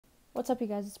What's up, you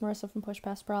guys? It's Marissa from Push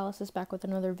Past Paralysis, back with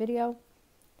another video.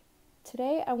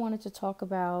 Today I wanted to talk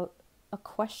about a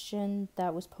question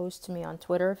that was posed to me on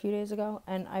Twitter a few days ago,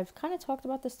 and I've kind of talked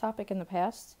about this topic in the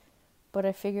past, but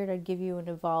I figured I'd give you an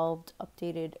evolved,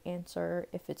 updated answer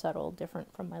if it's at all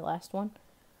different from my last one.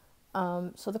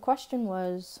 So the question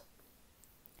was,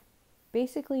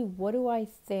 basically, what do I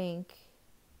think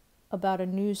about a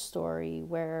news story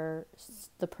where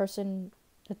the person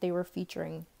that they were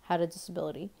featuring had a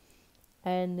disability,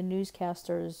 and the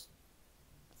newscasters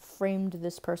framed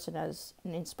this person as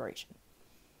an inspiration.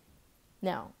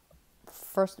 Now,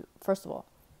 first of all,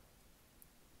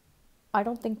 I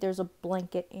don't think there's a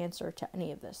blanket answer to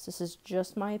any of this. This is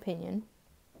just my opinion,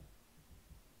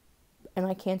 and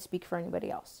I can't speak for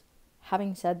anybody else.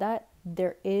 Having said that,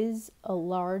 there is a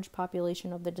large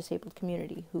population of the disabled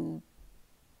community who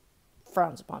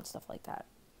frowns upon stuff like that.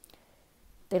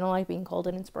 They don't like being called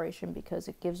an inspiration because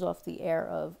it gives off the air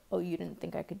of, oh, you didn't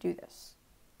think I could do this,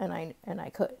 and I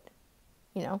could,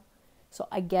 you know? So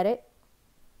I get it,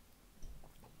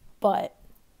 but,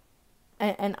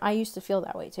 and I used to feel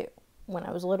that way too. When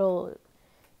I was little,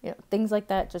 things like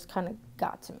that just kind of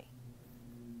got to me.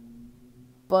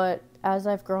 But as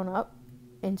I've grown up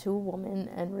into a woman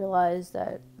and realized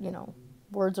that,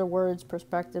 words are words,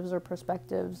 perspectives are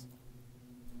perspectives,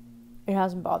 it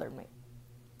hasn't bothered me.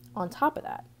 On top of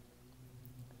that,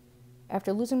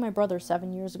 after losing my brother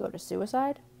 7 years ago to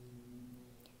suicide,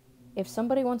 if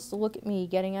somebody wants to look at me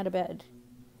getting out of bed,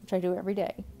 which I do every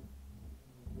day,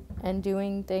 and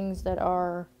doing things that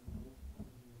are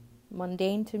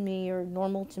mundane to me or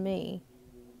normal to me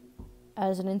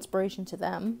as an inspiration to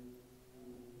them,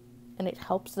 and it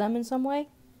helps them in some way,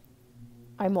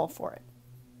 I'm all for it.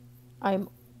 I'm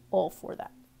all for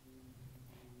that.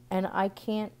 And I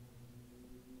can't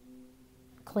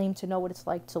claim to know what it's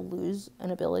like to lose an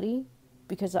ability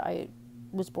because I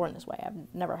was born this way. I've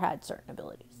never had certain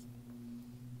abilities.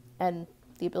 And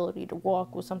the ability to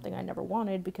walk was something I never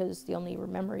wanted because the only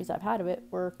memories I've had of it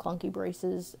were clunky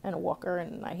braces and a walker,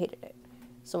 and I hated it.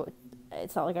 So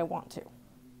it's not like I want to.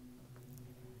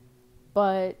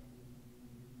 But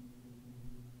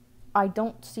I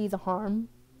don't see the harm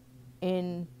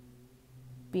in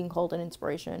being called an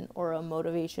inspiration or a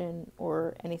motivation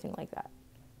or anything like that.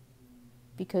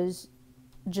 Because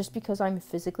just because I'm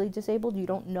physically disabled, you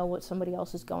don't know what somebody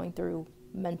else is going through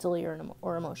mentally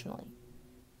or emotionally.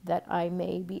 That I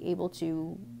may be able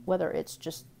to, whether it's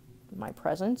just my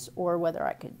presence or whether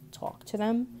I could talk to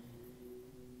them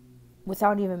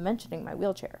without even mentioning my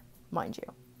wheelchair, mind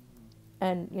you.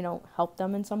 And, help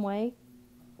them in some way,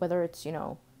 whether it's,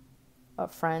 a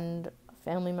friend, a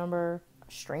family member,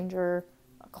 a stranger,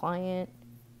 a client,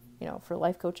 for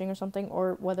life coaching or something,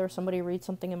 or whether somebody reads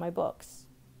something in my books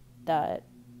that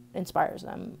inspires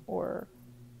them or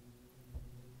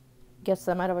gets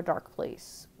them out of a dark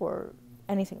place or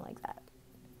anything like that.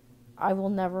 I will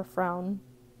never frown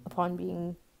upon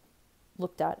being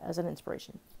looked at as an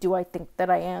inspiration. Do I think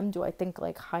that I am? Do I think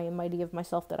like high and mighty of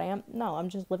myself that I am? No, I'm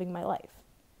just living my life.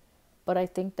 But I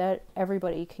think that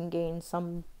everybody can gain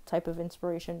some type of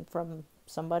inspiration from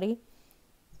somebody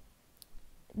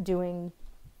doing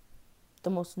the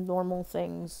most normal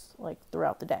things like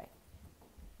throughout the day.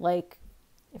 Like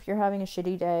if you're having a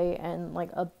shitty day and like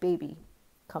a baby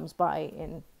comes by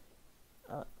in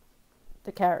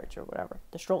the carriage or whatever,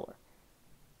 the stroller,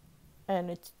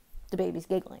 and it's the baby's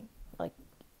giggling, like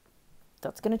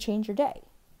that's gonna change your day.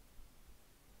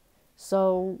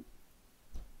 So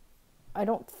I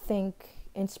don't think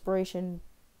inspiration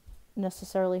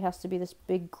necessarily has to be this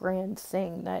big grand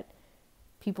thing that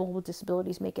people with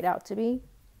disabilities make it out to be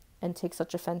and take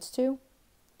such offense to.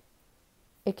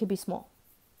 It could be small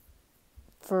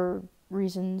for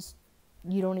reasons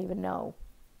you don't even know,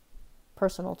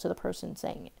 personal to the person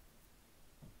saying it.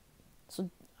 So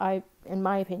in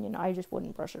my opinion, I just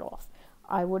wouldn't brush it off.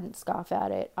 I wouldn't scoff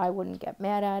at it. I wouldn't get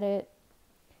mad at it.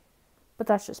 But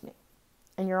that's just me.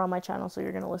 And you're on my channel, so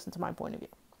you're going to listen to my point of view.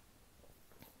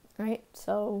 Alright,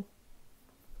 so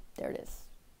there it is.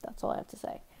 That's all I have to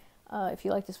say. If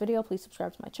you like this video, please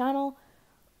subscribe to my channel.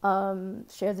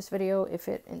 Share this video if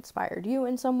it inspired you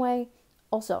in some way.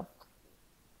 Also,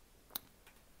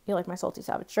 you like my Salty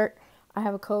Savage shirt, I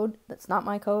have a code that's not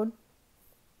my code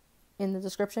in the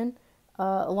description,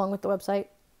 along with the website.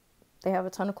 They have a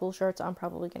ton of cool shirts. I'm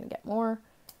probably going to get more.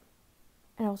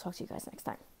 And I will talk to you guys next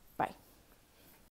time.